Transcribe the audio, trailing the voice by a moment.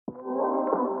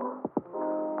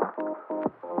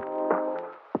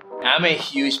I'm a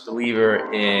huge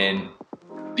believer in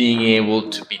being able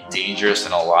to be dangerous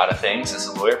in a lot of things as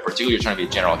a lawyer, particularly if you're trying to be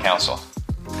a general counsel.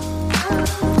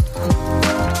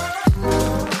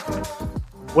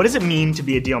 What does it mean to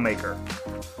be a deal maker?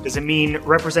 Does it mean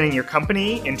representing your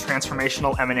company in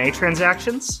transformational M&A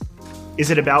transactions? Is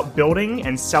it about building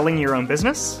and selling your own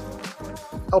business?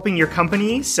 Helping your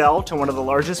company sell to one of the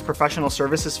largest professional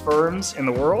services firms in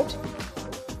the world?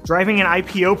 Driving an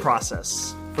IPO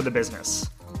process for the business?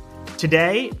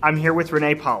 Today, I'm here with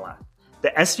René Paula, the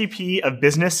SVP of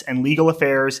Business and Legal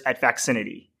Affairs at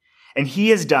Vaxxinity, and he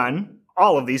has done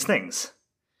all of these things.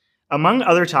 Among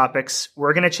other topics,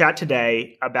 we're going to chat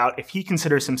today about if he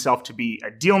considers himself to be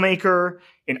a deal maker,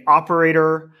 an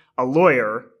operator, a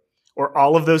lawyer, or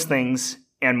all of those things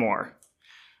and more.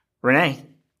 René,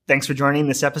 thanks for joining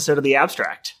this episode of The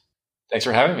Abstract. Thanks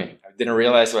for having me. I didn't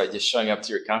realize by just showing up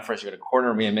to your conference, you're going to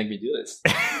corner me and make me do this.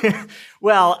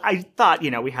 Well, I thought,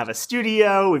 we have a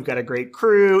studio, we've got a great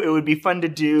crew. It would be fun to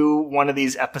do one of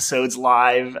these episodes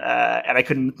live, and I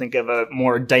couldn't think of a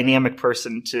more dynamic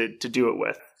person to do it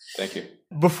with. Thank you.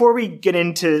 Before we get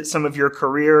into some of your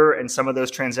career and some of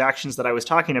those transactions that I was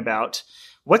talking about,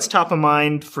 what's top of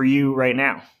mind for you right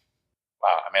now?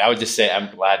 Wow. I would just say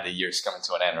I'm glad the year's coming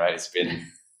to an end, right? It's been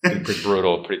pretty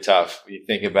brutal, pretty tough. When you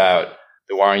think about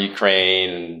the war in Ukraine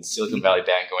and Silicon Valley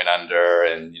Bank going under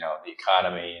and, the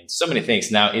economy and so many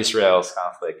things. Now Israel's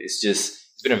conflict.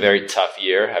 It's been a very tough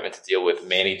year having to deal with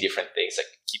many different things that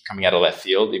keep coming out of left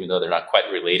field, even though they're not quite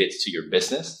related to your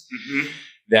business. Mm-hmm.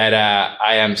 That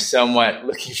I am somewhat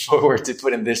looking forward to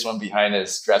putting this one behind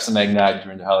us, grab some eggnog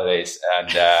during the holidays and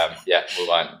move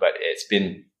on. But it's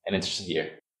been an interesting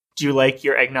year. Do you like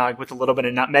your eggnog with a little bit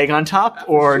of nutmeg on top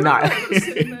or not?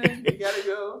 You gotta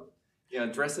go,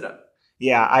 dress it up.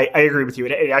 Yeah, I agree with you.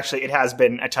 It has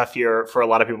been a tough year for a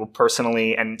lot of people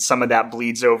personally, and some of that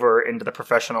bleeds over into the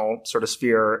professional sort of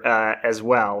sphere as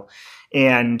well.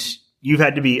 And you've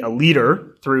had to be a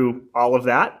leader through all of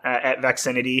that at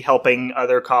Vaxxinity, helping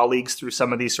other colleagues through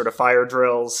some of these sort of fire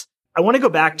drills. I want to go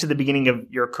back to the beginning of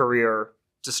your career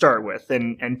to start with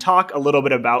and talk a little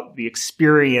bit about the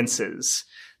experiences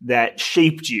that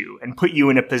shaped you and put you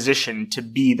in a position to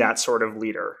be that sort of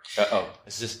leader.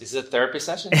 Is this a therapy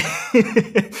session?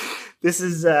 This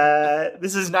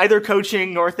is neither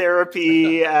coaching nor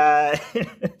therapy.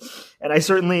 And I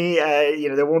certainly,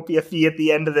 there won't be a fee at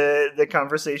the end of the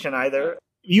conversation either.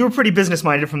 You were pretty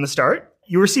business-minded from the start.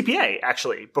 You were CPA,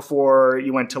 actually, before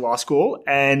you went to law school.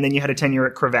 And then you had a tenure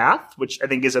at Cravath, which I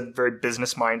think is a very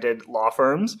business-minded law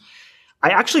firm. I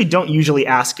actually don't usually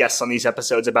ask guests on these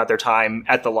episodes about their time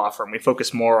at the law firm. We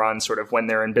focus more on sort of when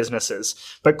they're in businesses.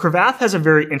 But Cravath has a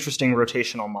very interesting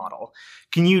rotational model.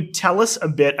 Can you tell us a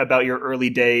bit about your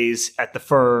early days at the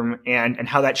firm and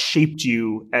how that shaped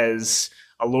you as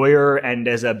a lawyer and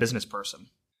as a business person?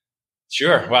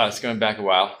 Sure. Wow, it's going back a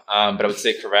while. But I would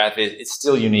say Cravath is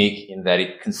still unique in that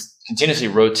it continuously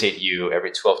rotate you every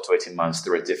 12 to 18 months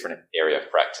through a different area of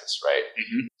practice, right?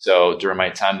 Mm-hmm. So during my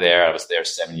time there, I was there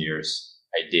 7 years.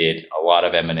 I did a lot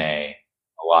of M&A,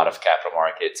 a lot of capital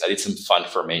markets. I did some fund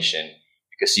formation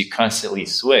because you constantly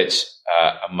switch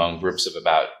among groups of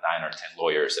about 9 or 10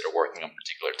 lawyers that are working on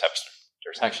particular types of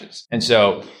transactions. And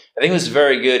so I think it was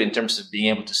very good in terms of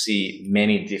being able to see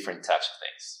many different types of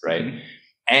things, right? Mm-hmm.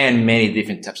 And many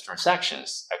different types of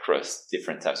transactions across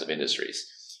different types of industries.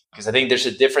 Because I think there's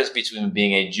a difference between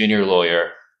being a junior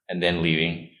lawyer and then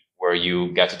leaving, where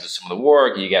you got to do some of the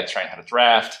work, you got trained how to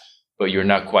draft, but you're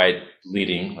not quite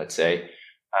leading, let's say,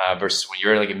 versus when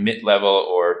you're like a mid-level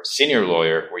or senior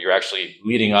lawyer where you're actually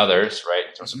leading others, right,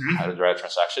 in terms of how to drive a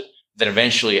transaction, then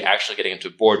eventually actually getting into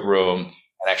a boardroom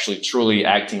and actually truly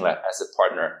acting like as a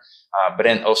partner. But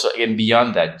then also, again,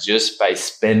 beyond that, just by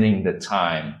spending the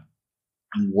time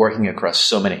and working across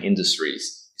so many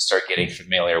industries, you start getting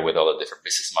familiar with all the different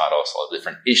business models, all the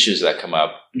different issues that come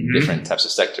up in different types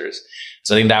of sectors.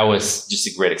 So I think that was just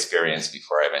a great experience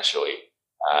before I eventually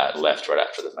left right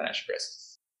after the financial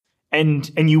crisis.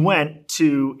 And you went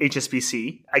to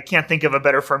HSBC. I can't think of a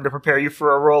better firm to prepare you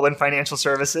for a role in financial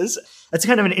services. That's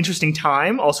kind of an interesting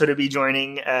time also to be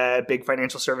joining a big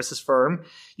financial services firm.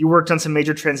 You worked on some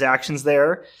major transactions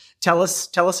there. Tell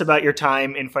us about your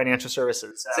time in financial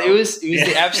services. So it was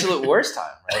the absolute worst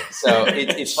time, right? So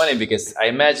it's funny because I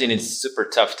imagine it's super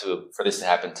tough for this to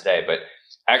happen today, but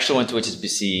I actually went to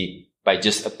HSBC by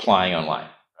just applying online,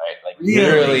 right? Like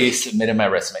literally submitted my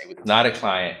resume with not a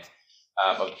client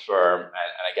of the firm, and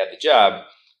I got the job.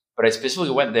 But I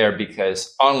specifically went there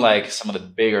because unlike some of the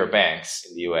bigger banks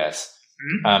in the US,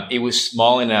 it was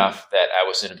small enough that I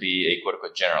was going to be a quote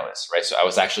unquote generalist, right? So I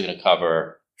was actually going to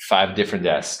cover 5 different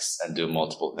desks and do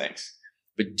multiple things.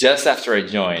 But just after I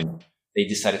joined, they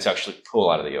decided to actually pull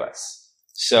out of the US.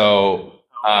 So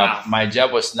my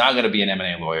job was not going to be an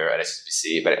M&A lawyer at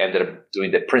SVP, but I ended up doing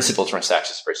the principal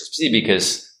transactions for SVP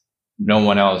because no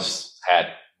one else had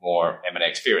more M&A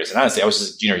experience. And honestly, I was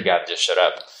just a junior guy that just showed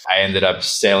up. I ended up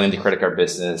selling the credit card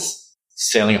business,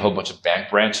 selling a whole bunch of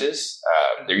bank branches.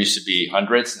 There used to be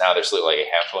hundreds. Now there's like a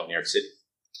handful in New York City.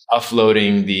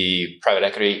 Offloading the private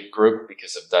equity group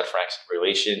because of Dodd-Frank's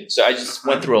regulation. So I just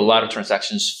went through a lot of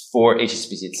transactions for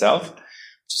HSBC itself,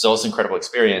 which was also an incredible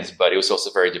experience, but it was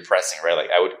also very depressing, right? Like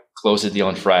I would close the deal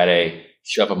on Friday,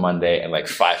 show up on Monday, and like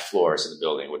 5 floors in the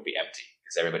building would be empty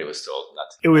because everybody was told not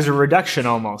to. It was a reduction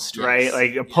almost, right?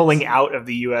 Like a pulling out of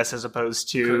the US as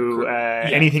opposed to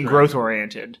anything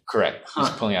growth-oriented. Correct.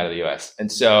 Just pulling out of the US. And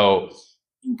so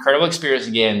incredible experience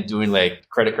again, doing like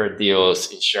credit card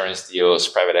deals, insurance deals,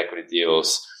 private equity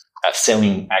deals,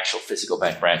 selling actual physical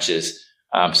bank branches.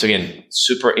 So again,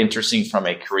 super interesting from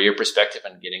a career perspective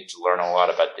and getting to learn a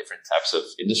lot about different types of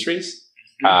industries.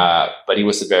 But it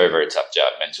was a very, very tough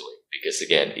job mentally because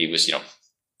again, it was,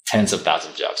 tens of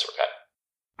thousands of jobs were cut.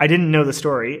 I didn't know the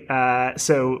story.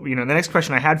 So, the next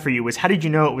question I had for you was, how did you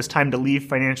know it was time to leave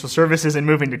financial services and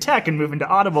move into tech and move into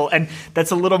Audible? And that's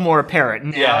a little more apparent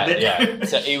now that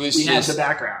So it was we have the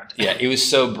background. Yeah, it was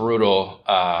so brutal.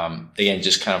 Again,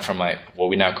 just kind of from like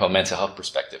what we now call mental health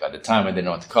perspective. At the time, I didn't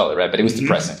know what to call it, right? But it was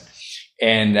depressing.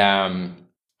 And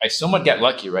I somewhat got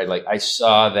lucky, right? Like I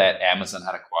saw that Amazon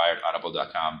had acquired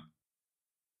Audible.com.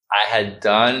 I had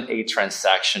done a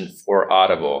transaction for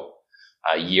Audible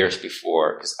years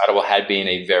before, because Audible had been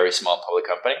a very small public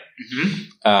company.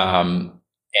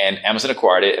 And Amazon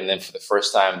acquired it. And then for the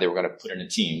first time, they were going to put in a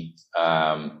team.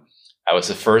 I was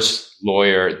the first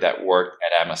lawyer that worked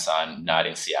at Amazon, not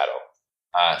in Seattle.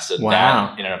 So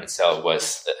that in and of itself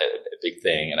was a big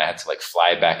thing. And I had to like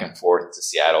fly back and forth to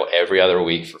Seattle every other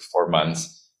week for 4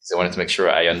 months because I wanted to make sure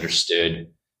I understood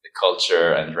the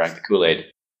culture and drank the Kool-Aid.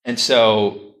 And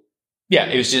so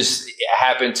it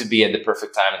happened to be at the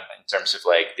perfect time in terms of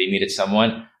like they needed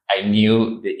someone. I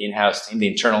knew the in-house team, the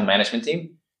internal management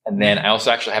team. And then I also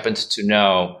actually happened to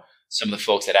know some of the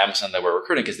folks at Amazon that were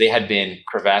recruiting because they had been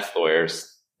cravat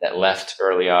lawyers that left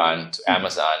early on to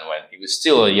Amazon when it was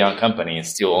still a young company and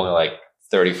still only like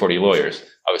 30, 40 lawyers.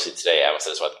 Obviously today,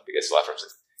 Amazon is one of the biggest law firms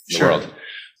in the world.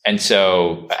 And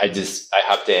so I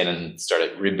hopped in and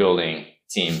started rebuilding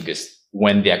the team because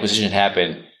when the acquisition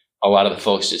happened, a lot of the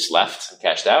folks just left and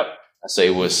cashed out. So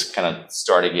it was kind of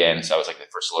start again. So I was like the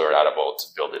first lawyer at Audible to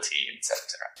build the team, et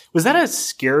cetera. Was that a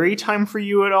scary time for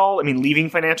you at all? I mean, leaving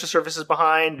financial services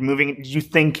behind, did you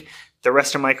think the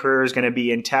rest of my career is going to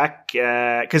be in tech?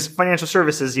 Because financial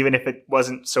services, even if it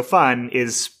wasn't so fun,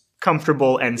 is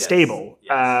comfortable and stable.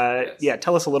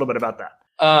 Tell us a little bit about that.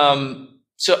 I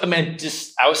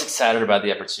was excited about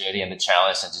the opportunity and the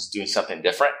challenge and just doing something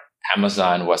different.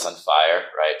 Amazon was on fire,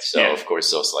 right? So of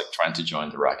course, it was like trying to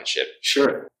join the rocket ship.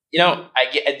 Sure.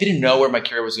 I didn't know where my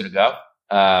career was going to go,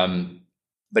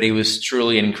 but it was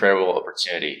truly an incredible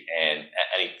opportunity, and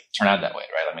it turned out that way,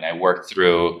 right? I mean, I worked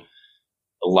through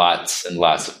lots and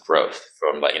lots of growth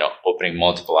from opening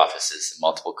multiple offices in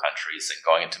multiple countries and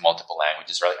going into multiple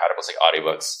languages, right? Like Audible's like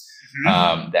audiobooks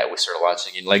that we started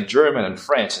launching in like German and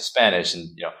French and Spanish, and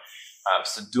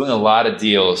so doing a lot of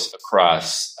deals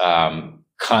across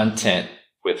content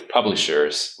with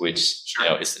publishers, which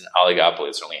is an oligopoly.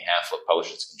 It's only a handful of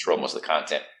publishers control most of the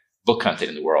content, book content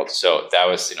in the world. So that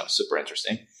was super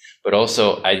interesting. But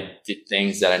also I did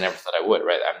things that I never thought I would.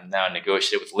 Right, I'm now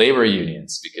negotiating with labor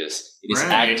unions because it is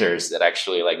actors that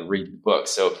actually like read the book.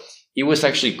 So it was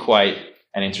actually quite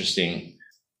an interesting,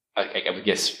 I would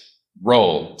guess,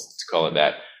 role to call it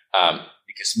that,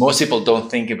 because most people don't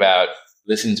think about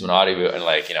listening to an audio and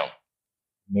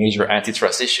major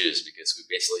antitrust issues because we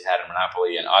basically had a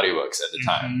monopoly in audiobooks at the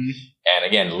time. And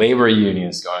again, labor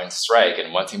unions going on strike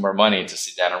and wanting more money to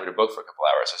sit down and read a book for a couple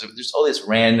hours. So there's all these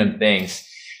random things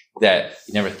that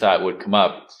you never thought would come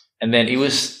up. And then it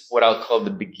was what I'll call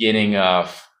the beginning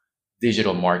of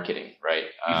digital marketing, right?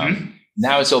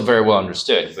 Now it's all very well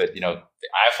understood, but the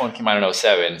iPhone came out in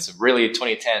 2007. So really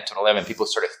 2010, 2011, people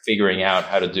started figuring out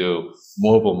how to do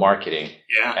mobile marketing.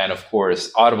 And of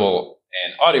course, Audible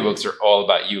and audiobooks are all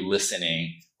about you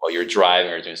listening while you're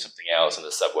driving or doing something else in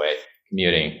the subway,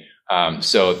 commuting.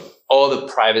 So all the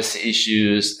privacy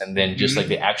issues and then just like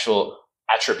the actual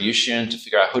attribution to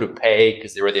figure out who to pay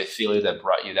because they were the affiliate that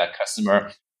brought you that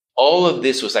customer. All of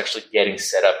this was actually getting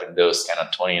set up in those kind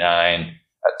of 2009,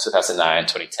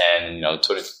 2010,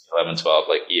 2011, 12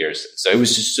 years. So it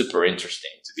was just super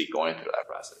interesting to be going through that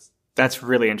process. That's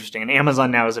really interesting. And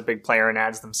Amazon now is a big player in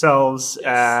ads themselves. Yes.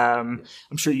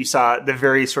 I'm sure you saw the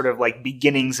very sort of like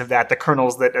beginnings of that, the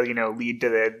kernels that, lead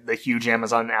to the huge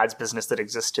Amazon ads business that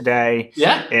exists today.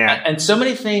 Yeah. Yeah. And so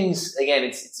many things, again,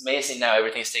 it's amazing now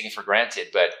everything's taken for granted.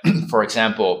 But for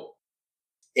example,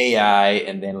 AI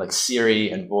and then like Siri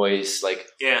and voice,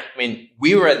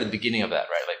 we were at the beginning of that,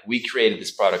 right? Like we created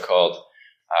this product called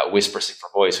Whispering for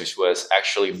Voice, which was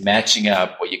actually matching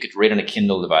up what you could read on a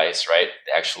Kindle device, right?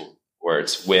 The actual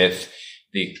words with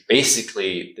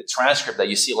basically the transcript that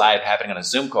you see live happening on a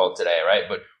Zoom call today, right?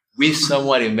 But we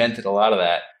somewhat invented a lot of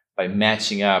that by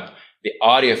matching up the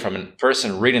audio from a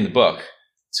person reading the book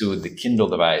to the Kindle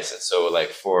device. And so like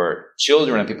for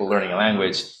children and people learning a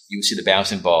language, you see the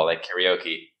bouncing ball, like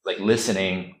karaoke, like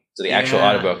listening to the actual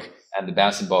audiobook and the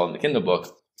bouncing ball in the Kindle book,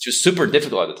 which was super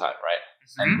difficult at the time, right?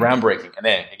 And groundbreaking. And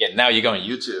then again, now you go on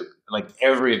YouTube, like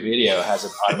every video has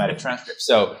an automatic transcript.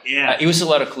 So it was a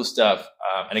lot of cool stuff.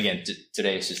 And again,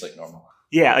 today it's just like normal.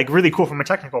 Yeah, like really cool from a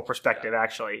technical perspective,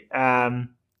 actually.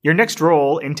 Your next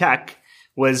role in tech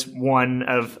was one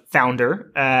of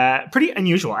founder. Pretty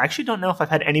unusual. I actually don't know if I've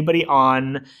had anybody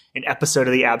on an episode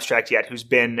of The Abstract yet who's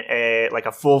been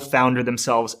a full founder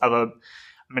themselves of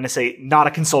I'm going to say not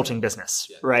a consulting business,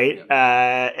 right?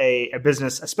 Yeah. A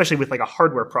business, especially with like a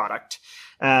hardware product.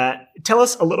 Tell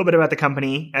us a little bit about the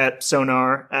company at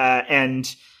Sonar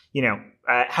and,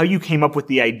 how you came up with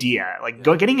the idea. Like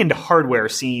getting into hardware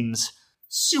seems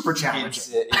super challenging.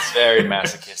 It's very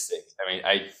masochistic. I mean,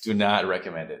 I do not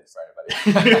recommend it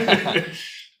for anybody.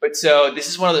 But so this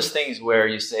is one of those things where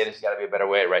you say there's got to be a better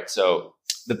way, right? So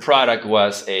the product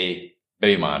was a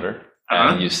baby monitor.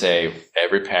 And you say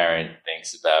every parent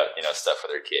thinks about, stuff for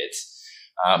their kids.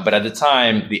 But at the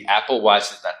time, the Apple Watch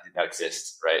did not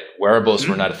exist, right? Wearables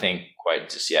were not a thing quite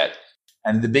just yet.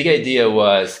 And the big idea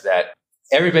was that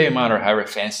every baby monitor, however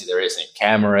fancy there is in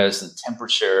cameras and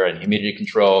temperature and humidity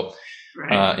control,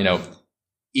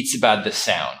 it's about the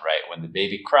sound, right? When the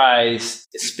baby cries,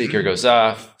 the speaker goes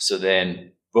off. So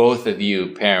then both of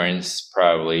you parents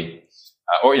probably,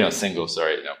 singles,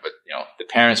 but the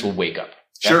parents will wake up.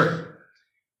 Sure.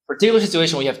 Particular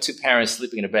situation when you have two parents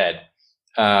sleeping in a bed.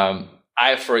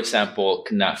 I, for example,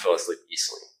 cannot fall asleep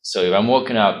easily. So if I'm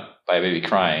woken up by a baby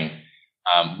crying,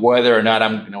 whether or not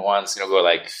I'm going to go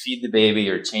like feed the baby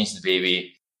or change the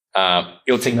baby,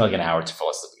 it'll take me like an hour to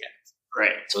fall asleep again.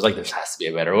 Right. So it's like there has to be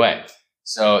a better way.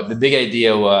 So the big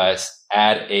idea was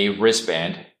add a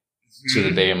wristband to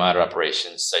the baby monitor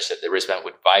operation such that the wristband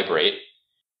would vibrate.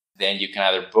 Then you can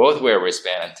either both wear a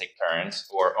wristband and take turns,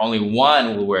 or only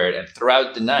one will wear it. And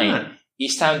throughout the night,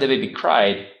 each time the baby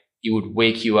cried, it would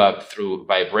wake you up through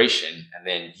vibration. And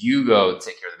then you go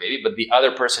take care of the baby. But the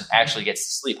other person actually gets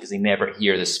to sleep because they never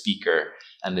hear the speaker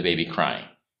and the baby crying.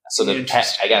 So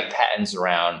I got patents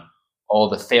around all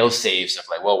the fail safes of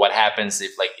like, well, what happens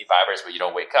if it vibrates but you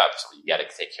don't wake up? So you got to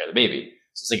take care of the baby.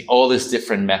 So it's like all this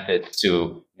different method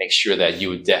to make sure that you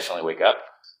would definitely wake up.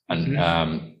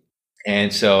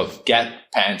 And so get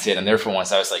patented, and therefore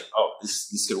once I was like, oh,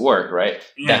 this could work, right?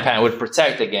 Yeah. That patent would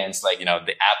protect against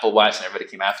the Apple Watch and everybody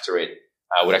came after it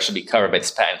would actually be covered by this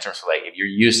patent in terms of like if you're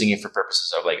using it for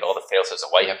purposes of like all the fail-safes of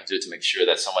what you have to do to make sure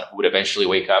that someone who would eventually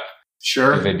wake up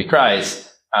if baby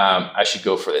cries, I should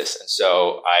go for this. And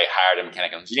so I hired a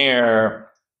mechanical engineer,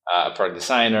 a product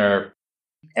designer,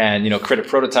 and created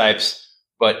prototypes.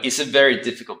 But it's a very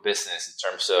difficult business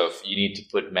in terms of you need to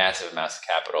put massive amounts of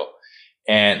capital.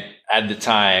 And at the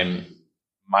time,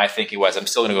 my thinking was, I'm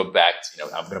still going to go back to,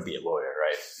 I'm going to be a lawyer,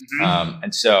 right?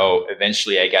 And so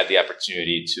eventually I got the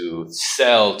opportunity to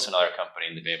sell to another company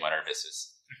in the baby monitor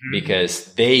business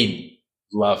because they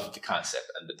loved the concept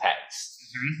and the patents.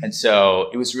 And so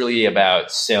it was really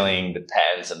about selling the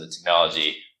patents and the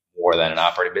technology more than an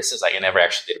operating business. I never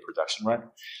actually did a production run.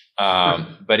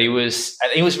 But I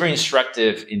think it was very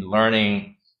instructive in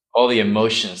learning all the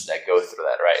emotions that go through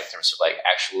that, right? In terms of like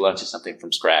actually launching something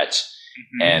from scratch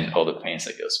and all the pains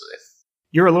that goes with it.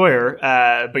 You're a lawyer,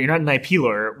 but you're not an IP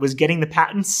lawyer. Was getting the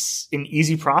patents an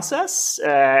easy process?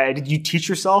 Did you teach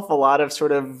yourself a lot of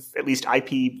sort of at least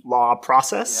IP law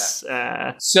process?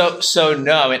 Yeah. So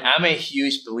no, I mean, I'm a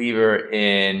huge believer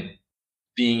in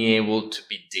being able to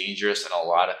be dangerous in a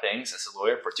lot of things as a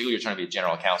lawyer, particularly if you're trying to be a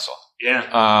general counsel.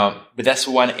 Yeah. But that's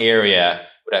one area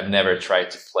where I've never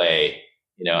tried to play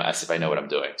as if I know what I'm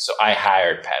doing. So I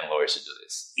hired patent lawyers to do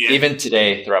this. Yeah. Even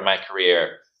today, throughout my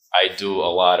career, I do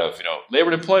a lot of, labor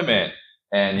deployment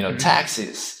and,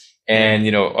 taxes and,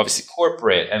 obviously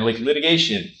corporate and like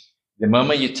litigation. The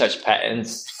moment you touch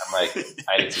patents, I'm like,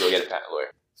 I need to go get a patent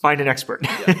lawyer. Find an expert.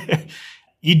 Yeah.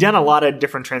 You've done a lot of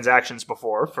different transactions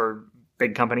before for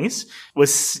big companies.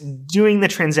 Was doing the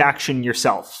transaction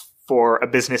yourself for a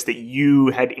business that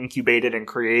you had incubated and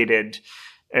created,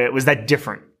 was that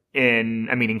different in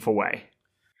a meaningful way?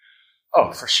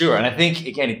 Oh, for sure. And I think,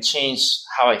 again, it changed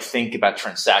how I think about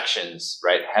transactions,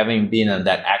 right? Having been on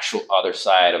that actual other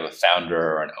side of a founder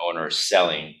or an owner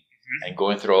selling and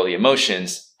going through all the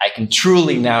emotions, I can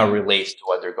truly now relate to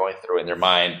what they're going through in their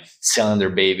mind, selling their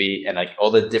baby and like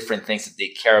all the different things that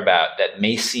they care about that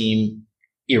may seem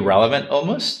irrelevant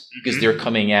almost because they're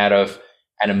coming out of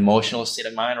an emotional state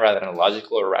of mind rather than a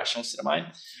logical or rational state of mind.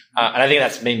 And I think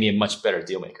that's made me a much better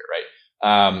deal maker,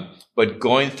 right? But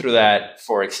going through that,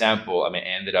 for example, I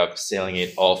ended up selling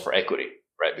it all for equity,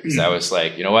 right? Because I was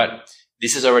like, you know what?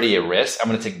 This is already a risk. I'm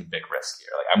going to take the big risk here.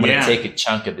 Like I'm going to take a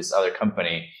chunk of this other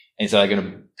company and it's either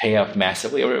going to pay off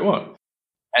massively or it won't.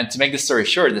 And to make the story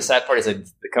short, the sad part is that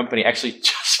the company actually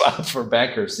just filed for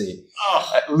bankruptcy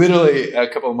literally a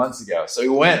couple of months ago. So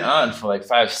it went on for like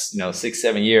 5, 6,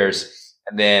 7 years.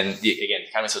 And then again, the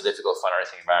economy is so difficult,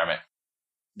 fundraising environment.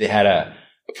 They had a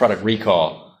product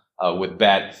recall with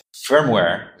bad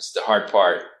firmware, which is the hard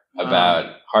part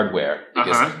about hardware,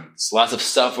 because there's lots of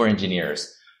software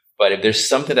engineers. But if there's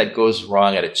something that goes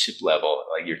wrong at a chip level,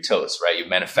 like your toast, right? You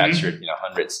manufactured,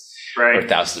 hundreds or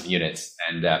thousands of units,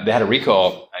 and they had a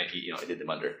recall. I did them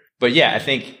under. But yeah, I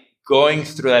think going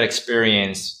through that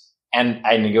experience, and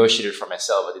I negotiated for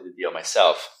myself. I did the deal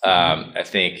myself. I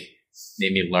think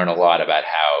made me learn a lot about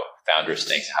how founders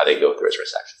think, how they go through a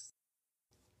transaction.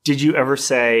 Did you ever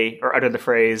say or utter the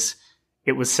phrase,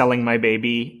 "It was selling my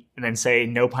baby," and then say,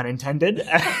 "No pun intended"?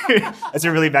 That's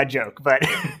a really bad joke, but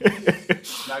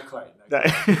not quite.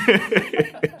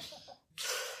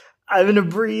 I'm going to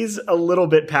breeze a little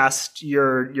bit past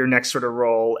your next sort of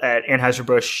role at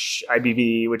Anheuser-Busch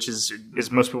IBV, which is,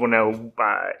 as most people know,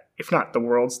 if not the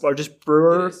world's largest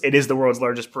brewer, it is the world's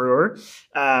largest brewer,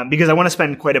 because I want to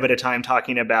spend quite a bit of time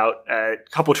talking about a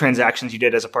couple transactions you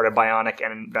did as a part of Bionic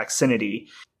and Vaxxinity.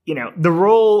 The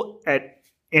role at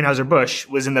Anheuser-Busch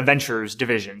was in the ventures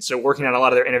division, so working on a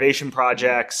lot of their innovation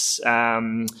projects,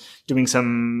 doing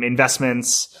some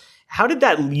investments. How did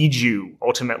that lead you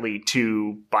ultimately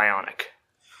to Bionic?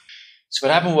 So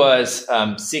what happened was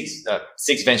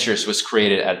Six Ventures was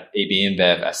created at AB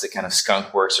InBev as a kind of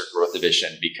skunk works or growth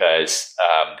division because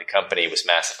the company was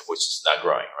massive, which is not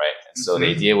growing, right? And so the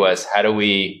idea was, how do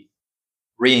we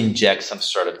re-inject some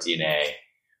sort of DNA?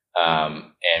 And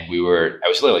I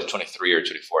was literally like 23 or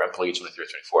 24, employee 23 or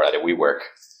 24 at a WeWork.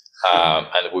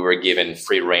 And we were given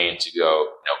free reign to go,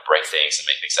 break things and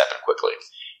make things happen quickly.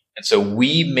 And so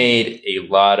we made a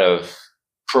lot of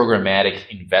programmatic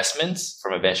investments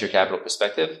from a venture capital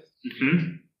perspective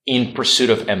in pursuit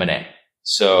of M&A.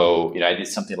 So, I did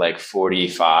something like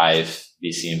 45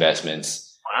 VC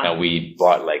investments and we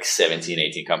bought like 17,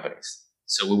 18 companies.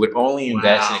 So we would only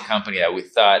invest in a company that we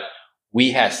thought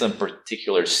we had some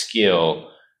particular skill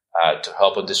to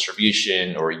help with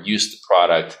distribution or use the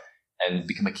product and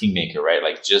become a kingmaker, right?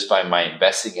 Like just by my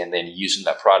investing and then using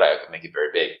that product and make it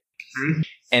very big.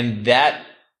 And that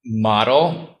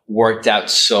model worked out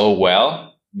so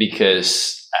well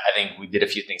because I think we did a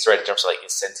few things right in terms of like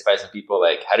incentivizing people.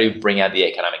 Like, how do you bring out the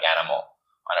economic animal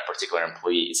on a particular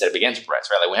employee instead of big enterprise,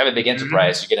 right? Like when we have a big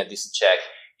enterprise, you get a decent check.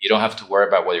 You don't have to worry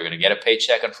about whether you're going to get a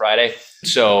paycheck on Friday.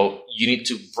 So you need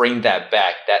to bring that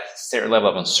back, that certain level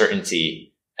of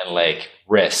uncertainty and like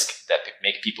risk that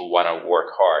make people want to work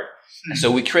hard. And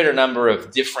so we created a number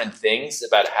of different things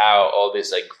about how all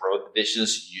these like growth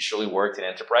divisions usually worked in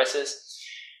enterprises.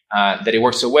 That it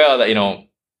worked so well that,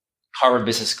 Harvard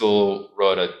Business School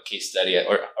wrote a case study,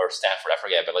 or Stanford, I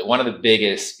forget, but like one of the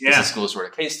biggest business schools wrote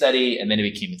a case study, and then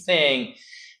it became a thing.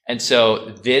 And so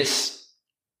this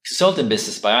consultant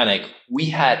business, Bionic, we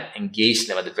had engaged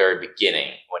them at the very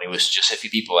beginning when it was just a few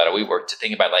people at WeWork to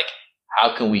think about like,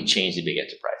 how can we change the big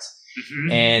enterprise?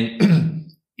 And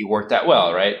it worked out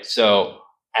well, right? So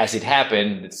as it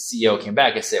happened, the CEO came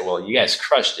back and said, well, you guys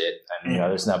crushed it. And,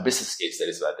 there's now business case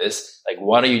studies about this. Like,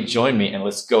 why don't you join me and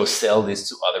let's go sell this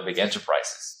to other big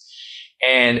enterprises?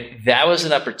 And that was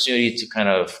an opportunity to kind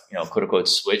of, quote unquote,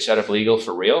 switch out of legal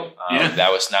for real.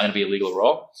 That was not going to be a legal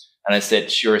role. And I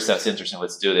said, sure, sounds interesting.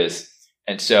 Let's do this.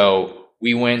 And so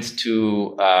we went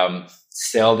to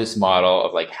sell this model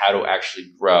of like how to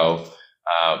actually grow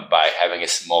by having a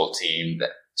small team that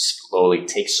slowly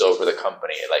takes over the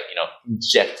company, like,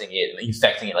 injecting it and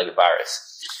infecting it like a virus.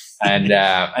 And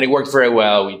it worked very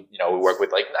well. We work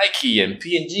with like Nike and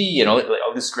P&G and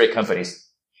all these great companies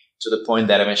to the point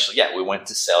that eventually, we went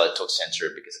to sell it to Accenture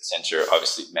because Accenture,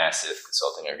 obviously massive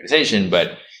consulting organization,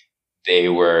 but they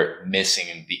were missing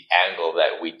the angle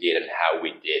that we did and how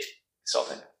we did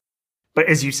consulting. But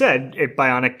as you said, at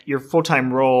Bionic, your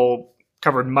full-time role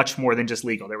covered much more than just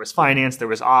legal. There was finance, there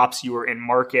was ops, you were in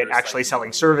market, actually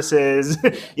selling services.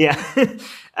 Yeah.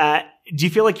 Do you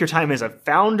feel like your time as a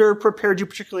founder prepared you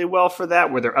particularly well for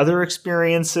that? Were there other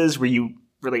experiences? Were you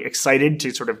really excited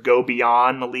to sort of go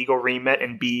beyond the legal remit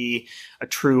and be a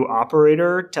true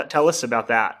operator? Tell us about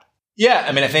that. Yeah.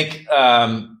 I mean, I think,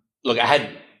 look, I had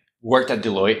worked at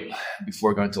Deloitte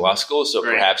before going to law school. So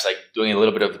perhaps like doing a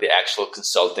little bit of the actual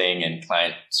consulting and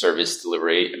client service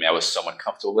delivery. I mean, I was somewhat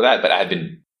comfortable with that, but I had been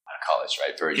out of college,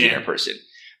 right? Very junior person.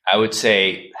 I would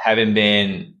say having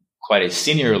been quite a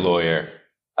senior lawyer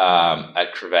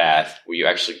at Cravath, where you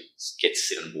actually get to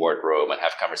sit in the boardroom and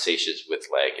have conversations with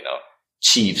like,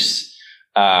 chiefs,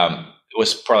 it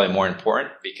was probably more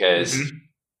important because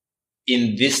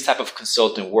in this type of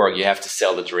consulting work, you have to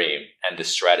sell the dream and the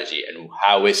strategy and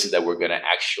how is it that we're going to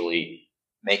actually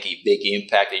make a big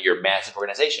impact in your massive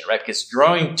organization, right? Because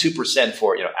growing 2%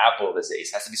 for, Apple these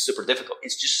days has to be super difficult.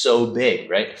 It's just so big,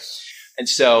 right? And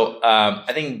so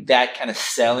I think that kind of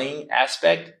selling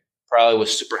aspect probably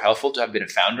was super helpful to have been a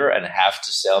founder and have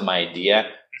to sell my idea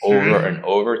over and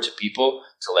over to people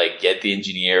to like get the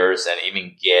engineers and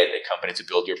even get a company to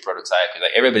build your prototype.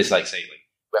 Like everybody's like saying, like,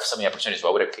 we have so many opportunities. Why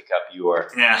would I pick up your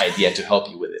idea to help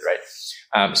you with it,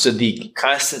 right? So the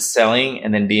constant selling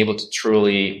and then be able to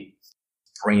truly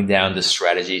bring down the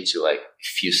strategy to like a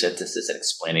few sentences and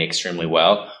explain it extremely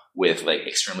well with like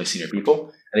extremely senior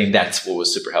people. I think that's what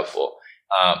was super helpful.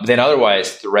 But then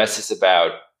otherwise, the rest is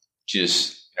about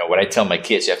just, what I tell my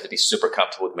kids, you have to be super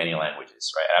comfortable with many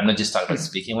languages, right? I'm not just talking about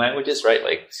speaking languages, right?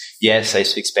 Like, yes, I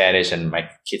speak Spanish and my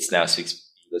kids now speak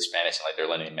English, Spanish, and like they're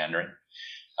learning Mandarin.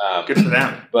 Good for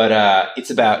them. But it's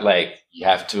about like, you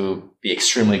have to be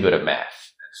extremely good at math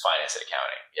and finance and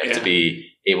accounting. You have to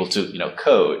be able to,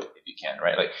 code if you can,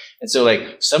 right? Like, and so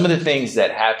like some of the things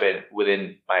that happened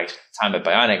within my time at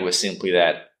Bionic was simply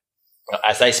that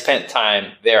as I spent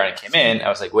time there and came in, I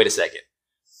was like, wait a second,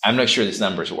 I'm not sure these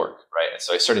numbers work, right? And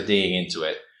so I started digging into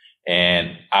it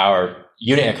and our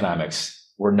unit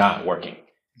economics were not working.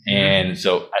 And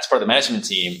so as part of the management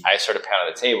team, I started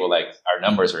pounding the table, like our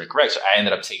numbers are incorrect. So I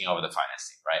ended up taking over the finance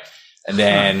team, right?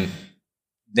 And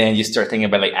then you start thinking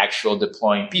about like actual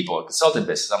deploying people, consultant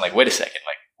business. I'm like, wait a second,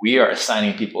 like we are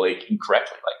assigning people like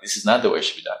incorrectly. Like this is not the way it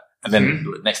should be done. And then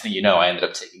the next thing you know, I ended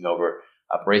up taking over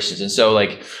operations. And so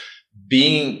like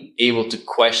being able to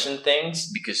question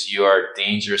things because you are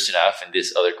dangerous enough in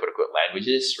these other quote unquote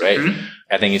languages, right?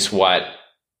 I think it's what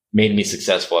made me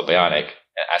successful at Bionic.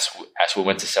 As we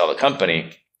went to sell the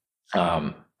company,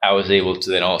 I was able to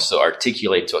then also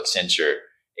articulate to Accenture,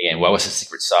 again, what was the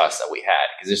secret sauce that we had?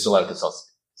 Because there's a lot of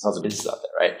consulting businesses out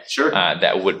there, right? Sure.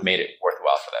 That would made it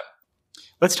worthwhile for them.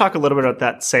 Let's talk a little bit about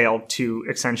that sale to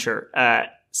Accenture.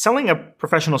 Selling a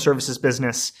professional services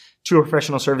business to a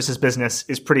professional services business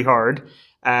is pretty hard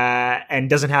and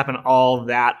doesn't happen all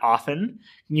that often.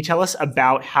 Can you tell us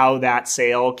about how that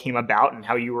sale came about and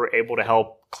how you were able to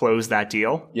help close that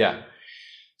deal? Yeah.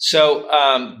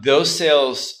 So those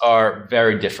sales are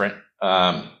very different.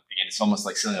 Again, it's almost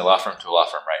like selling a law firm to a law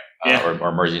firm, right?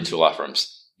 Or merging two law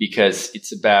firms, because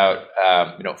it's about,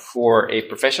 for a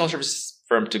professional services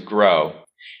firm to grow,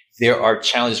 there are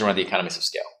challenges around the economies of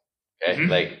scale. Okay.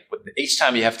 Like each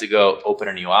time you have to go open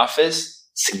a new office,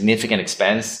 significant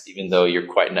expense, even though you're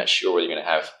quite not sure whether you're going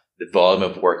to have the volume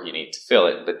of work you need to fill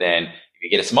it. But then if you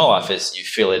get a small office, you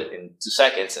fill it in 2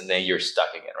 seconds and then you're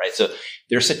stuck again, right? So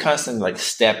there's a constant like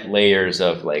step layers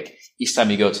of like each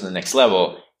time you go to the next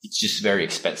level, it's just very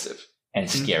expensive and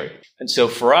scary. And so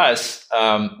for us,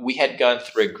 we had gone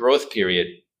through a growth period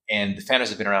and the founders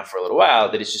have been around for a little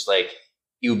while that it's just like,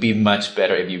 it would be much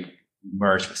better if you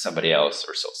merge with somebody else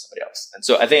or sold somebody else. And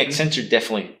so I think Accenture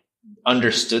definitely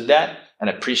understood that and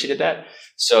appreciated that.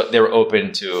 So they were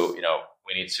open to,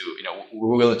 we need to,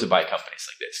 we're willing to buy companies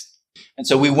like this. And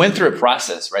so we went through a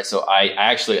process, right? So I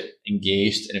actually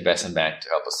engaged an investment bank to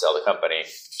help us sell the company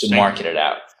to market it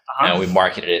out. And we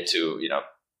marketed it to,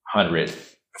 100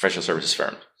 professional services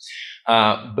firms.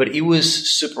 But it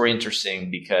was super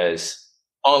interesting because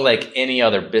unlike any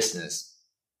other business,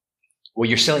 what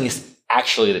you're selling is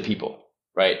actually the people,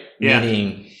 right?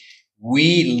 Meaning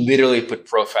we literally put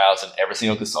profiles on every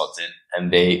single consultant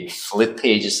and they flip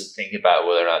pages and think about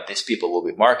whether or not these people will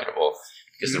be marketable.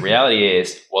 Because the reality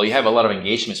is, while you have a lot of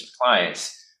engagements with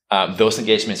clients, those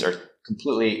engagements are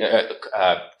completely,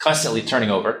 constantly turning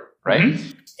over, right?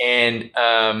 And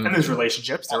there's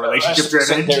relationships. They're relationship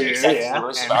driven. They are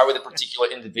with the particular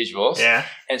individuals.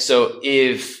 And so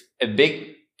if a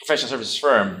big professional services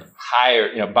firm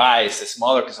buys a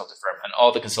smaller consulting firm and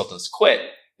all the consultants quit,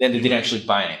 then they didn't actually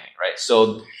buy anything, right?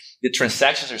 So the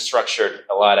transactions are structured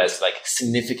a lot as like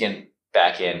significant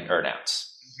back-end earnouts.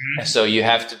 And so you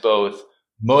have to both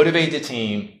motivate the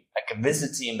team and convince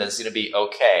the team that it's going to be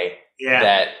okay,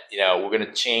 that, we're going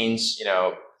to change,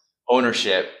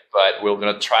 ownership, but we're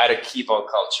going to try to keep our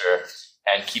culture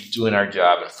and keep doing our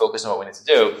job and focus on what we need to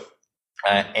do,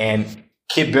 and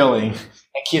keep billing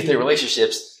and keep the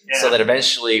relationships so that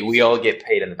eventually we all get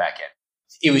paid in the back end.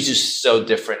 It was just so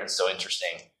different and so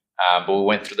interesting. But we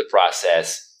went through the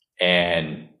process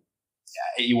and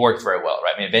it worked very well,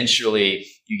 right? I mean, eventually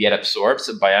you get absorbed.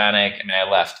 So Bionic, I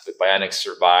left, but Bionic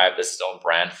survived as its own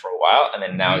brand for a while. And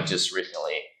then now just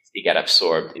recently it got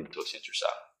absorbed into Accenture.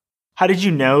 How did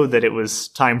you know that it was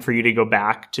time for you to go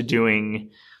back to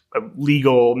doing a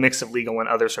mix of legal and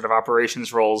other sort of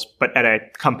operations roles, but at a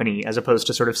company, as opposed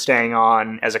to sort of staying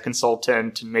on as a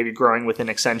consultant and maybe growing within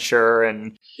Accenture?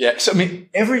 And so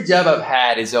every job I've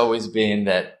had has always been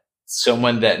that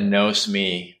someone that knows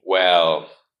me well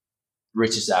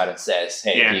reaches out and says,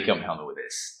 hey, can you come help me with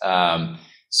this?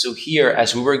 So here,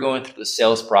 as we were going through the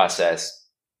sales process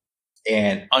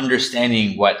and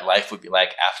understanding what life would be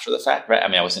like after the fact, right?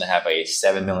 I was going to have a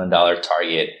 $7 million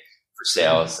target for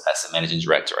sales as a managing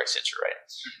director at Accenture, right?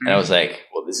 And I was like,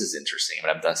 well, this is interesting.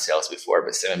 I've done sales before,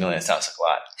 but $7 million sounds like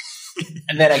a lot.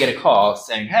 And then I get a call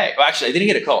saying, hey, well, actually, I didn't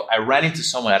get a call. I ran into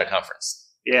someone at a conference.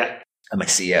 I'm a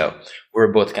CEO. We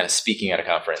were both kind of speaking at a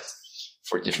conference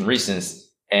for different reasons.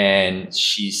 And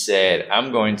she said,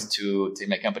 I'm going to take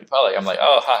my company public. I'm like,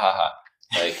 oh, ha, ha, ha.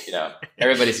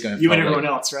 Everybody's going public. You and everyone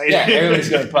else, right? Yeah, everybody's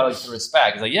going public through a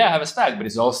SPAC. It's like, yeah, I have a SPAC, but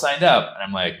it's all signed up. And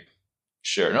I'm like,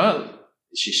 sure. No,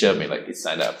 she showed me it's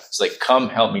signed up. It's like, come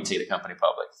help me take the company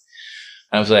public.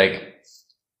 And I was like,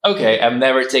 okay, I've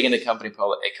never taken a company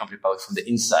public from the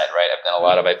inside, right? I've done a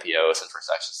lot of IPOs and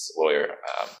transactions as a lawyer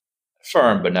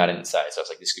firm, but not inside. So I was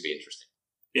like, this could be interesting.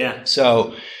 Yeah.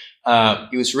 So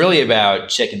it was really about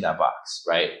checking that box,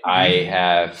 right? I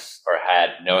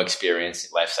had no experience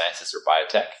in life sciences or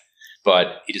biotech,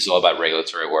 but it is all about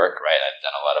regulatory work, right? I've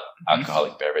done a lot of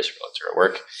alcoholic beverage regulatory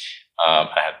work.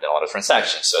 I have done a lot of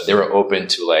transactions. So they were open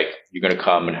to you're going to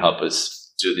come and help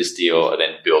us do this deal and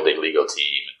then build a legal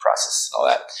team and process and all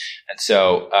that. And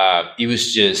so it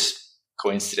was just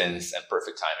coincidence and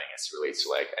perfect timing as it relates to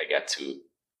I got to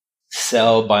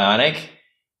sell Bionic,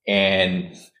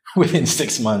 and within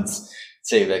 6 months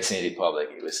take Vaxxinity public.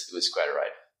 It was quite a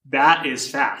ride. That is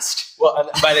fast. Well,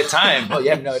 by the time, you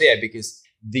have no idea because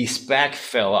the SPAC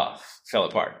fell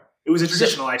apart. It was a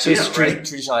traditional IPO, so it's right?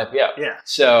 Traditional IPO. Yeah.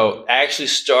 So I actually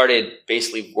started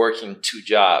basically working 2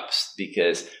 jobs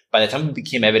because by the time it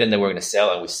became evident that we were going to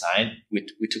sell and we signed,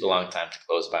 we took a long time to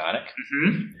close Bionic.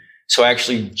 So I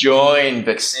actually joined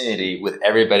Vaxxinity with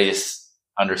everybody's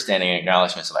understanding and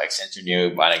acknowledgments of Accenture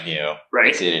knew, Bionic knew,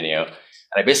 Vaxxinity knew.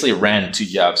 And I basically ran 2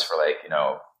 jobs for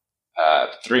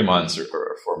 3 months or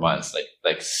 4 months.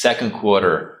 Second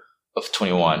quarter of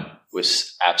 21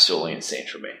 was absolutely insane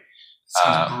for me.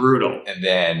 Sounds brutal. And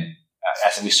then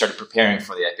as we started preparing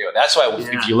for the IPO, that's why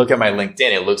if you look at my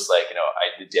LinkedIn, it looks like,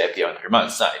 I did the IPO in 3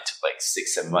 months. It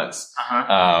took 6-7 months.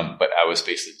 But I was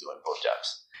basically doing both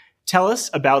jobs. Tell us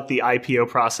about the IPO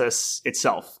process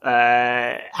itself.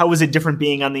 How was it different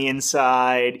being on the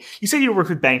inside? You said you worked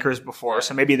with bankers before,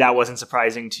 so maybe that wasn't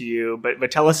surprising to you.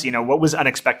 But tell us, what was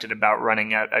unexpected about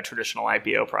running a traditional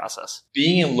IPO process?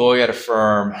 Being a lawyer at a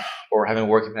firm or having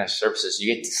worked in financial services,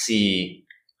 you get to see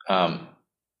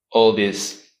all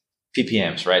these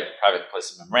PPMs, right? Private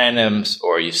placement memorandums,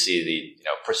 or you see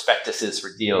the prospectuses for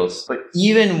deals. But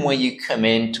even when you come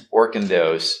in to work in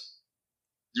those,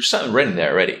 there's something written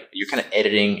there already. You're kind of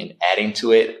editing and adding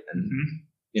to it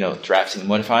and, drafting and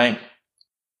modifying.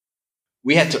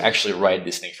 We had to actually write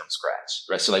this thing from scratch,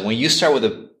 right? So when you start with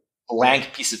a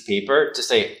blank piece of paper to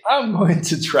say, I'm going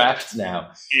to draft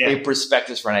now a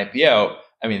prospectus for an IPO,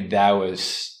 that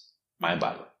was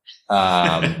mind-boggling.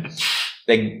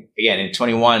 Again, in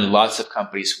 21, lots of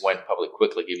companies went public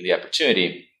quickly given the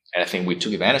opportunity. And I think we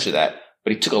took advantage of that.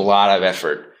 But it took a lot of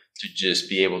effort to just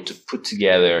be able to put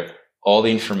together all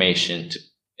the information to,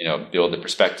 build the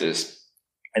prospectus,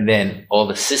 and then all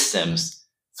the systems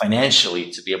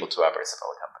financially to be able to operate as a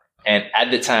public company. And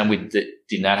at the time, we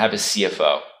did not have a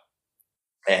CFO,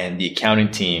 and the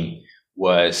accounting team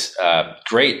was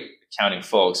great accounting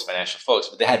folks, financial folks,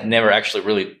 but they had never actually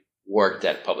really worked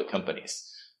at public companies.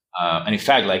 And in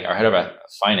fact, our head of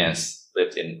finance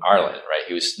lived in Ireland, right?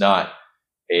 He was not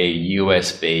a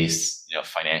US-based,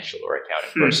 financial or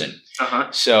accounting person.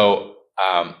 So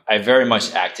I very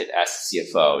much acted as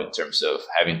CFO in terms of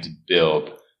having to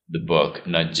build the book,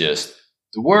 not just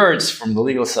the words from the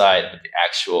legal side, but the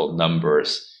actual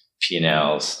numbers,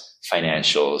 P&Ls,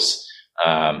 financials,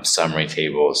 summary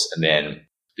tables. And then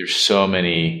there's so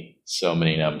many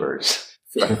numbers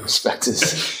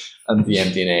prospectus on the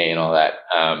MD&A and all that.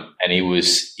 And he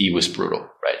was brutal,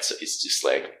 right? So it's just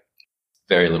like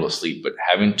very little sleep, but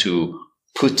having to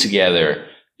put together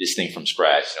this thing from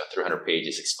scratch, 300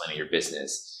 pages explaining your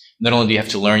business. Not only do you have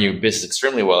to learn your business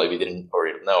extremely well if you didn't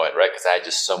already know it, right? Because I had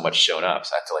just so much shown up.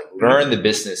 So I had to like learn the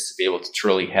business to be able to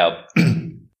truly help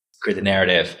create the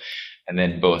narrative, and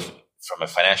then both from a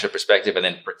financial perspective and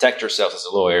then protect yourself as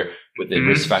a lawyer with the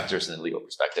risk factors and the legal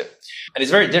perspective. And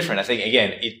it's very different. I think,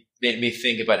 again, it made me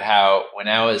think about how when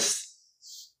I was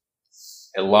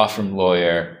a law firm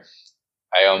lawyer,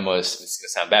 I almost, it's going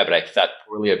to sound bad, but I thought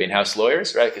poorly of in-house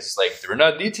lawyers, right? Because it's like, they're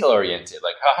not detail-oriented.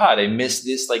 Like, haha, they missed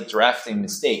this like drafting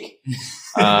mistake.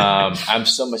 I'm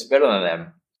so much better than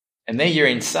them. And then you're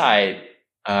inside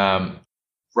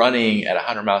running at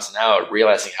 100 miles an hour,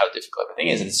 realizing how difficult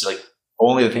everything is. And it's like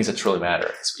only the things that truly matter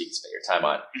is what you can spend your time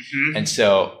on. Mm-hmm. And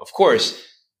so, of course,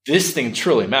 this thing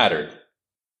truly mattered.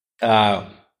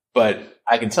 But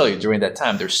I can tell you during that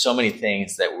time, there's so many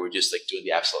things that we were just like doing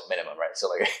the absolute minimum, right? So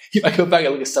like if I go back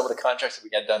and look at some of the contracts that we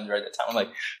got done during that time, I'm like,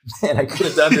 man, I could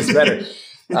have done this better.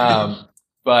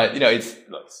 But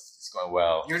it's going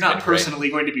well. You're not personally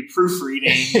going to be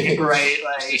proofreading, right?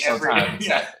 Like every time.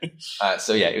 Exactly.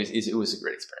 So yeah, it was a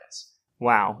great experience.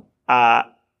 Wow.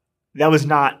 That was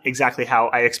not exactly how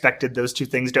I expected those two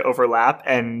things to overlap.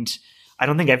 And I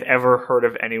don't think I've ever heard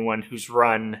of anyone who's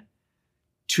run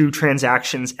two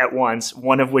transactions at once,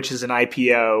 one of which is an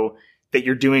IPO that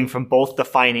you're doing from both the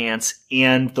finance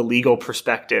and the legal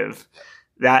perspective.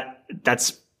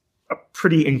 That's a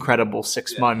pretty incredible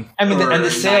 6 month. I mean, and the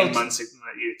sale, 9 months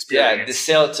experience. Yeah, the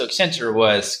sale to Accenture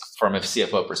was from a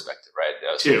CFO perspective, right?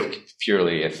 That was sort of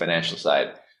purely a financial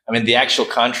side. I mean, the actual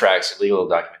contracts and legal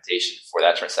documentation for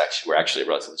that transaction were actually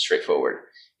relatively straightforward.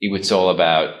 It was all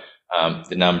about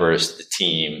the numbers, the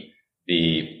team,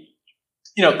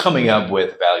 coming up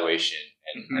with valuation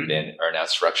and then earn-out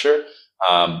structure.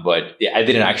 But yeah, I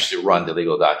didn't actually run the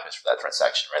legal documents for that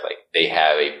transaction, right? Like they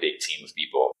have a big team of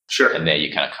people. Sure. And then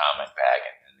you kind of comment back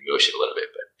and negotiate a little bit,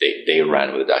 but they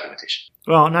ran with the documentation.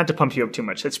 Well, not to pump you up too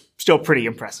much. It's still pretty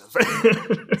impressive.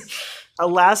 A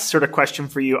last sort of question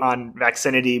for you on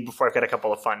Vaxxinity before I've got a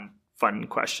couple of fun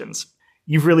questions.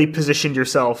 You've really positioned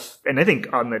yourself, and I think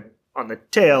on the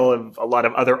tail of a lot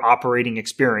of other operating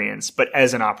experience, but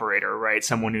as an operator, right?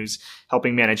 Someone who's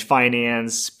helping manage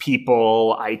finance,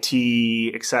 people,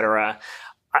 IT, et cetera.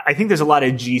 I think there's a lot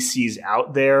of GCs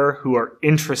out there who are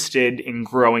interested in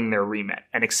growing their remit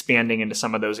and expanding into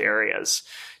some of those areas.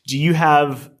 Do you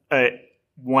have a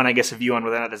view on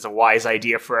whether or not that's a wise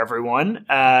idea for everyone,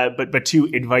 but two,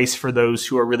 advice for those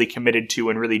who are really committed to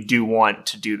and really do want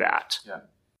to do that? Yeah.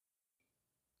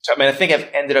 So, I think I've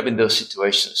ended up in those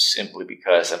situations simply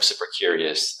because I'm super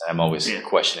curious and I'm always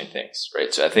questioning things,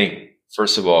 right? So I think,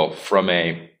 first of all, from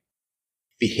a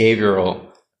behavioral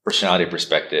personality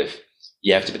perspective,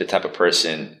 you have to be the type of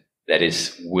person that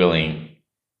is willing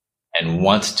and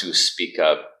wants to speak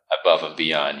up above and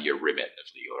beyond your remit of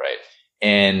legal, right?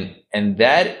 And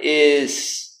that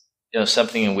is,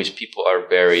 something in which people are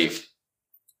very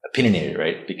opinionated,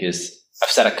 right? Because I've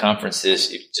sat at conferences,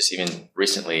 just even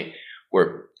recently,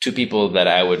 where two people that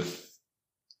I would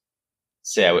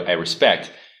say I respect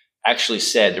actually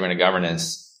said during a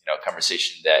governance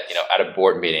conversation that at a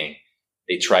board meeting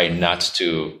they try not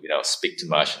to speak too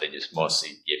much and they just mostly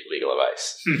give legal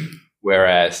advice.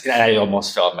 Whereas I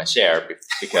almost fell off my chair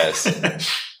because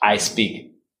I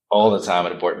speak all the time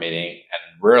at a board meeting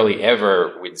and rarely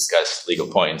ever we discuss legal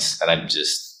points and I'm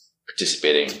just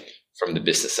participating from the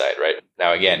business side, right?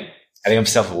 Now again, I think I'm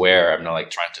self-aware. I'm not like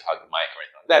trying to hug the mic or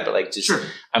anything like that, but like just,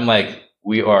 I'm like,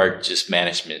 we are just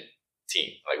management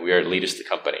team. Like we are leaders of the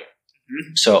company.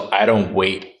 Mm-hmm. So I don't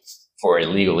wait for a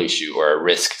legal issue or a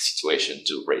risk situation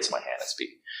to raise my hand and speak.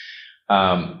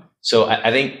 So I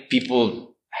think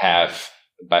people have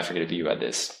a bifurcated view about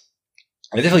this.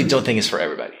 I definitely don't think it's for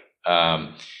everybody.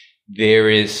 There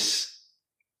is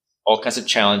all kinds of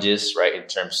challenges, right? In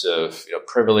terms of,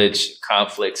 privilege,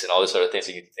 conflicts, and all these other things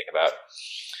that you need to think about.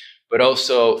 But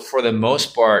also, for the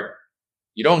most part,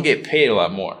 you don't get paid a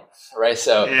lot more, right?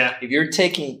 So if you're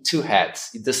taking two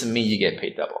hats, it doesn't mean you get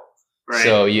paid double. Right.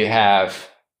 So you have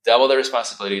double the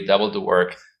responsibility, double the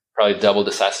work, probably double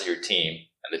the size of your team,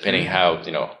 and depending how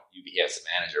you be as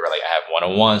a manager, right? Like I have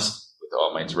one-on-ones with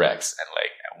all my directs, and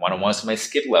like one-on-ones with my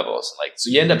skip levels, and like so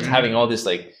you end up having all this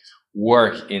like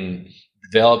work in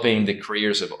developing the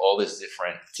careers of all these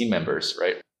different team members,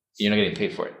 right? You're not getting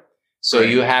paid for it. So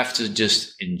you have to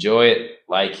just enjoy it,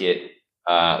 like it,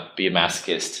 be a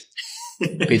masochist,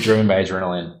 be driven by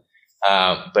adrenaline.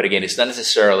 But again, it's not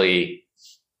necessarily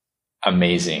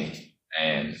amazing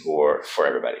or for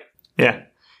everybody. Yeah.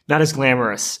 Not as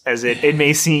glamorous as it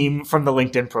may seem from the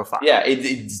LinkedIn profile. Yeah,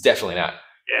 it's definitely not.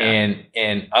 Yeah.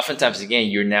 And oftentimes, again,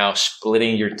 you're now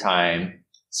splitting your time.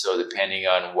 So depending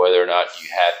on whether or not you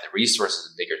have the resources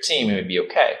of a bigger team, it would be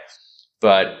okay.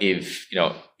 But if,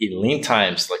 in lean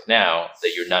times like now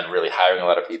that you're not really hiring a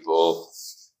lot of people,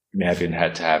 you may have even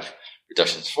had to have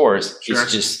reductions force, Sure.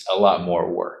 It's just a lot more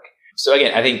work. So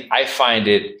again, I think I find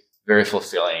it very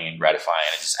fulfilling and gratifying.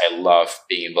 I love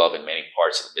being involved in many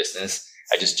parts of the business.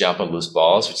 I just jump on loose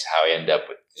balls, which is how I end up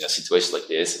with situations like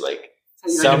this. Like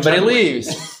somebody leaves.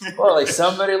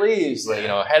 Somebody leaves.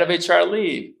 Head of HR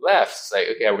left. It's like,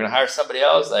 okay, we're going to hire somebody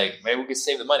else. Like maybe we can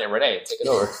save the money. René, take it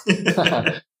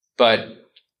over. But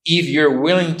if you're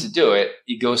willing to do it,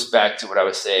 it goes back to what I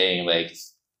was saying. Like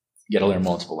you got to learn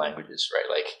multiple languages, right?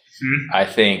 Like I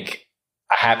think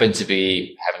I happen to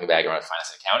be having a background in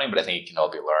finance and accounting, but I think it can all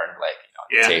be learned.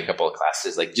 Like take a couple of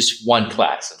classes, like just one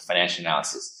class of financial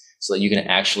analysis, so that you can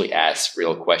actually ask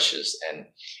real questions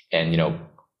and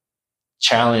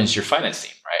challenge your finance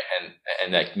team, right?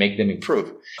 And like make them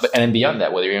improve. And then beyond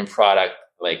that, whether you're in product,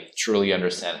 like truly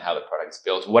understand how the product is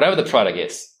built, whatever the product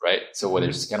is, right? So whether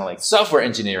it's kind of like software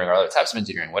engineering or other types of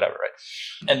engineering, whatever, right?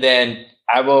 And then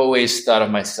I've always thought of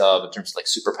myself in terms of like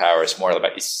superpowers, more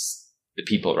about the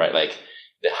people, right? Like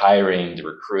the hiring, the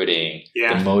recruiting,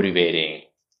 the motivating.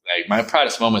 Like my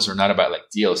proudest moments are not about like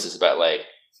deals. It's about like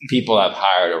people I've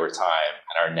hired over time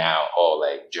and are now all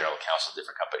like general counsel of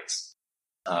different companies.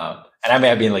 And I may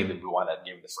have been like the one that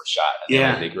gave me the first shot. And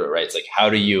then they grew, right? It's like, how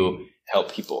do you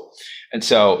help people? And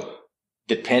so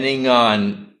depending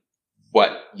on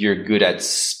what you're good at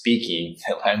speaking,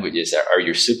 the languages are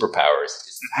your superpowers,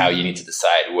 is how you need to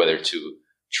decide whether to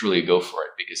truly go for it.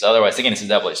 Because otherwise, again, it's a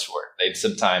double-edged sword. Like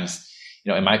sometimes,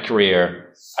 in my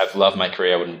career, I've loved my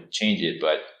career. I wouldn't change it,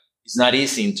 but it's not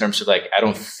easy in terms of like, I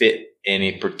don't fit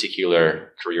any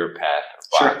particular career path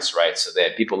or box, right? So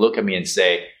that people look at me and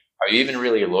say, are you even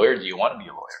really a lawyer? Do you want to be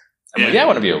a lawyer? I'm like, I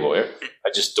want to be a lawyer.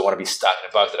 I just don't want to be stuck in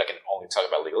a box that I can only talk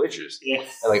about legal issues.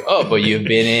 They're like, oh, but you've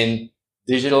been in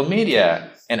digital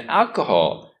media and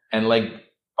alcohol and like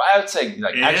biotech,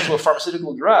 like actual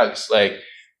pharmaceutical drugs. Like,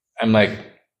 I'm like,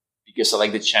 because I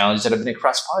like the challenges that have been a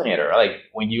cross-pollinator. Like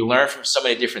when you learn from so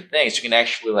many different things, you can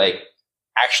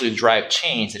actually drive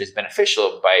change that is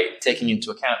beneficial by taking into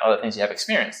account other things you have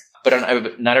experienced.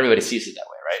 But not everybody sees it that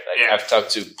way, right? Like I've talked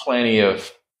to plenty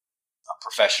of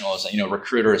professionals,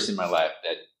 recruiters in my life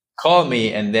that call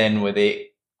me, and then when they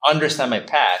understand my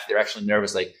path, they're actually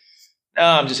nervous. Like, no,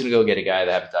 I'm just going to go get a guy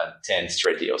that have done 10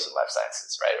 straight deals in life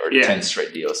sciences, right? Or 10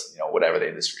 straight deals, whatever the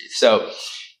industry is. So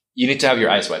you need to have your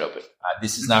eyes wide open.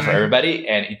 This is not for everybody,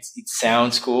 and it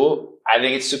sounds cool. I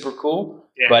think it's super cool,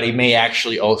 but it may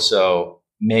actually also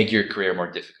make your career more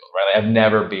difficult, right? Like I've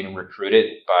never been recruited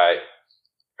by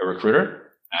a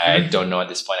recruiter. I don't know at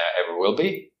this point I ever will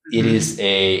be. It is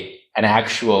an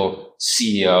actual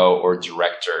CEO or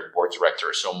director, board director,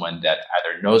 or someone that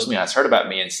either knows me, has heard about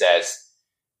me, and says,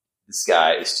 this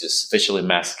guy is just sufficiently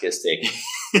masochistic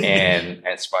and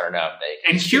smart enough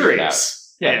that and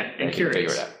curious. And curious.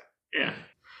 Figure it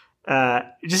out.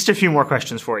 Just a few more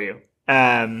questions for you.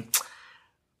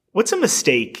 What's a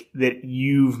mistake that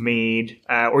you've made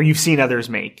or you've seen others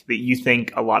make that you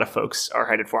think a lot of folks are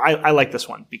headed for? I like this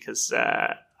one because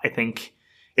I think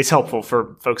it's helpful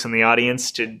for folks in the audience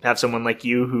to have someone like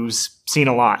you who's seen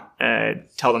a lot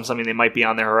tell them something that might be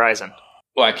on their horizon.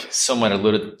 Well, I somewhat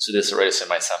alluded to this already, so it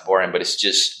might sound boring, but it's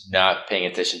just not paying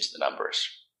attention to the numbers.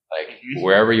 Like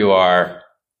wherever you are,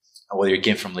 whether you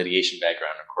came from litigation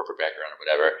background or corporate background or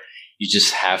whatever, you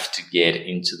just have to get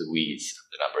into the weeds of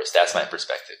the numbers. That's my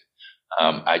perspective.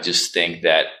 I just think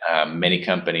that many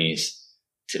companies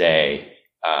today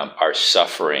are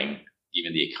suffering,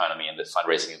 even the economy and the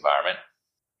fundraising environment.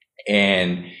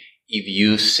 And if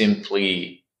you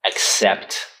simply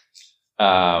accept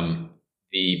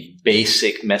the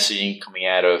basic messaging coming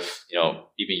out of,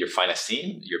 even your finance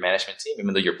team, your management team,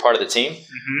 even though you're part of the team,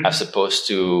 as opposed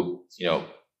to,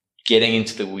 getting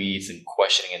into the weeds and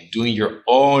questioning and doing your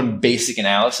own basic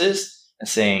analysis and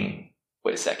saying,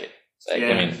 wait a second.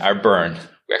 Like, our burn,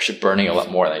 we're actually burning a lot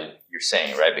more than you're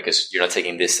saying, right? Because you're not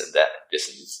taking this and that, this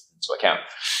into account.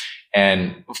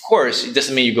 And of course, it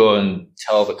doesn't mean you go and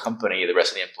tell the company, the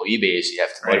rest of the employee base, you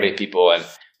have to motivate people. And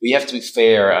we have to be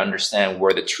fair and understand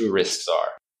where the true risks are,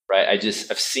 right?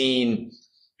 I've seen,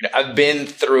 I've been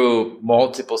through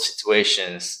multiple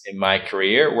situations in my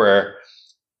career where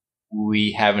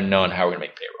we haven't known how we're going to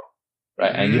make payroll,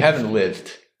 right? And you haven't lived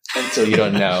until you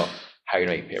don't know how you're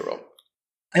going to make payroll.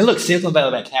 And look, Silicon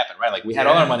Valley Bank happened, right? Like we had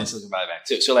all our money in Silicon Valley Bank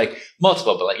too. So like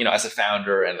multiple, but like, as a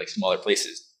founder and like smaller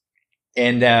places.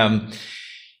 And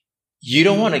you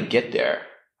don't want to get there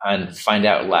and find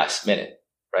out last minute,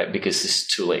 right? Because it's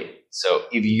too late. So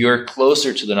if you're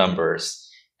closer to the numbers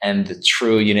and the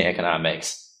true unit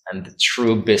economics and the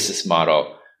true business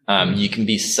model, you can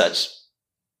be such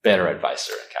better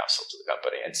advisor and counsel to the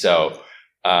company. And so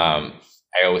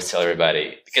I always tell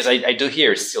everybody, because I do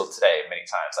hear still today many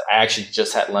times. I actually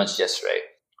just had lunch yesterday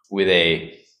with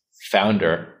a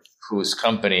founder whose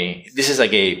company, this is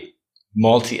like a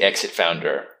multi-exit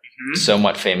founder,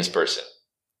 somewhat famous person.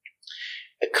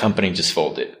 The company just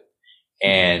folded.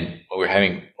 And when we were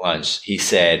having lunch, he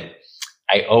said,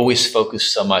 I always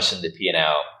focus so much on the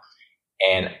P&L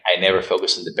and I never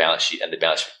focused on the balance sheet, and the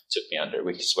balance sheet took me under,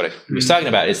 which is what he was talking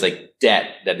about, is like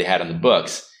debt that they had on the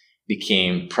books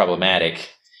became problematic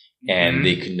and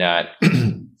they could not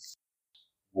do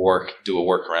a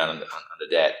workaround on the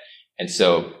debt. And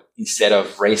so instead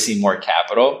of raising more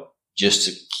capital just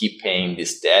to keep paying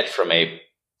this debt from a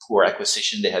poor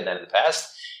acquisition they had done in the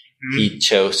past, he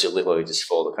chose to literally just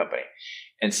fold the company.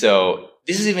 And so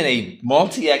this is even a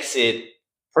multi-exit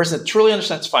person that truly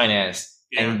understands finance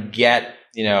and get,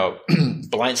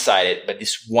 blindsided by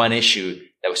this one issue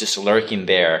that was just lurking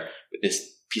there with this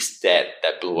piece of debt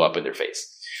that blew up in their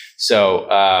face. So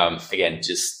again,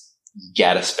 just you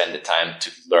gotta spend the time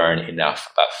to learn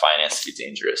enough about finance to be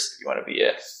dangerous if you want to be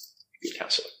a good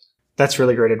counselor. That's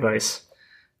really great advice.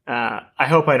 I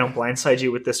hope I don't blindside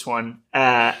you with this one.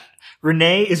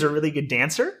 René is a really good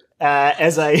dancer,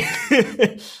 as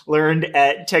I learned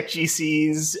at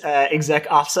TechGC's exec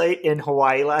offsite in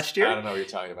Hawaii last year. I don't know what you're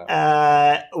talking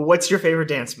about. What's your favorite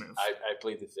dance move? I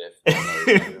plead the fifth. I don't know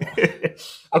what you're talking about.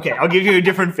 Okay, I'll give you a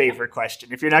different favorite question.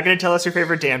 If you're not going to tell us your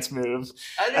favorite dance move,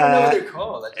 I don't even know what they're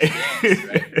called. I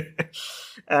just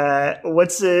dance,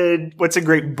 right? What's a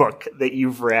great book that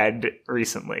you've read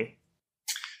recently?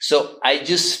 So I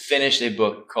just finished a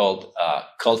book called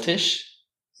Cultish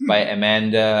by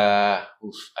Amanda.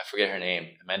 I forget her name.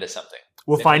 Amanda something.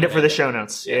 We'll find it for the show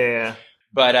notes. Yeah.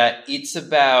 But it's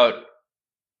about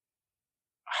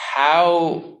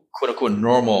how quote unquote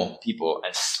normal people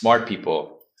and smart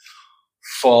people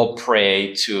fall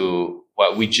prey to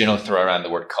what we generally throw around the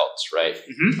word cults, right?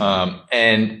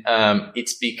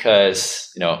 It's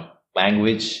because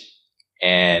language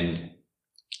and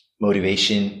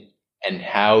motivation and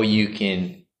how you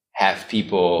can have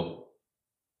people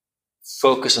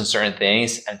focus on certain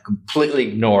things and completely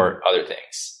ignore other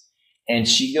things. And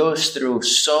she goes through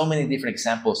so many different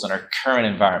examples on our current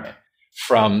environment,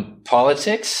 from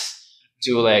politics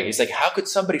to it's like, how could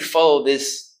somebody follow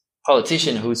this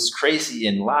politician who's crazy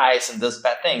and lies and does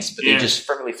bad things, but they just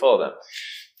firmly follow them,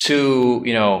 to,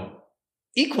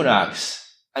 Equinox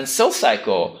and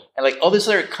SoulCycle and like all these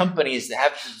other companies that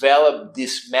have developed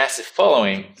this massive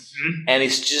following. And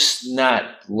it's just not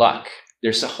luck.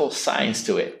 There's a whole science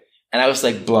to it. And I was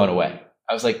like blown away.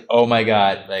 I was like, oh my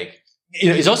God.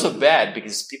 It's also bad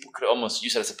because people could almost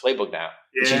use it as a playbook now.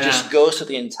 She just goes to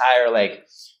the entire,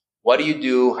 what do you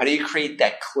do? How do you create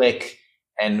that click?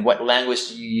 And what language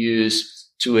do you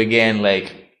use to, again,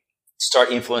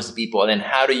 start influencing people? And then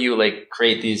how do you,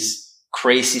 create these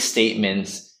crazy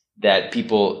statements that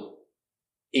people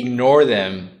ignore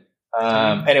them?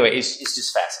 Anyway, it's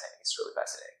just fascinating. It's really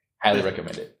fascinating. Highly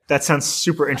recommend it. That sounds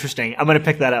super interesting. I'm going to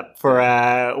pick that up for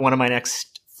one of my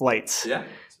next flights. Yeah.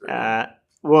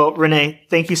 Well, René,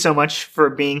 thank you so much for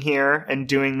being here and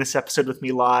doing this episode with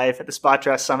me live at the Spot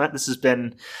Dress Summit. This has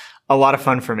been a lot of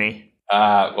fun for me.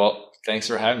 Well, thanks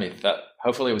for having me.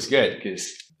 Hopefully it was good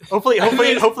because hopefully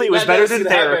it was better than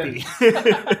therapy.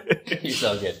 You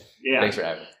sound good. Yeah. Thanks for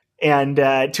having me. And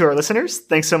to our listeners,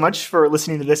 thanks so much for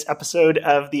listening to this episode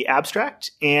of The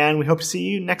Abstract, and we hope to see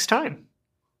you next time.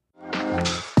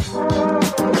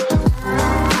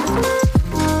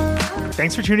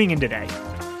 Thanks for tuning in today.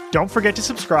 Don't forget to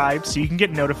subscribe so you can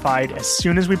get notified as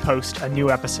soon as we post a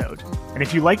new episode. And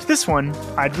if you liked this one,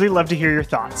 I'd really love to hear your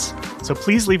thoughts. So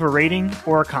please leave a rating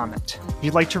or a comment. If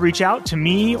you'd like to reach out to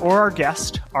me or our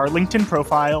guest, our LinkedIn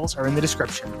profiles are in the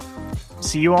description.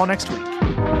 See you all next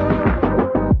week.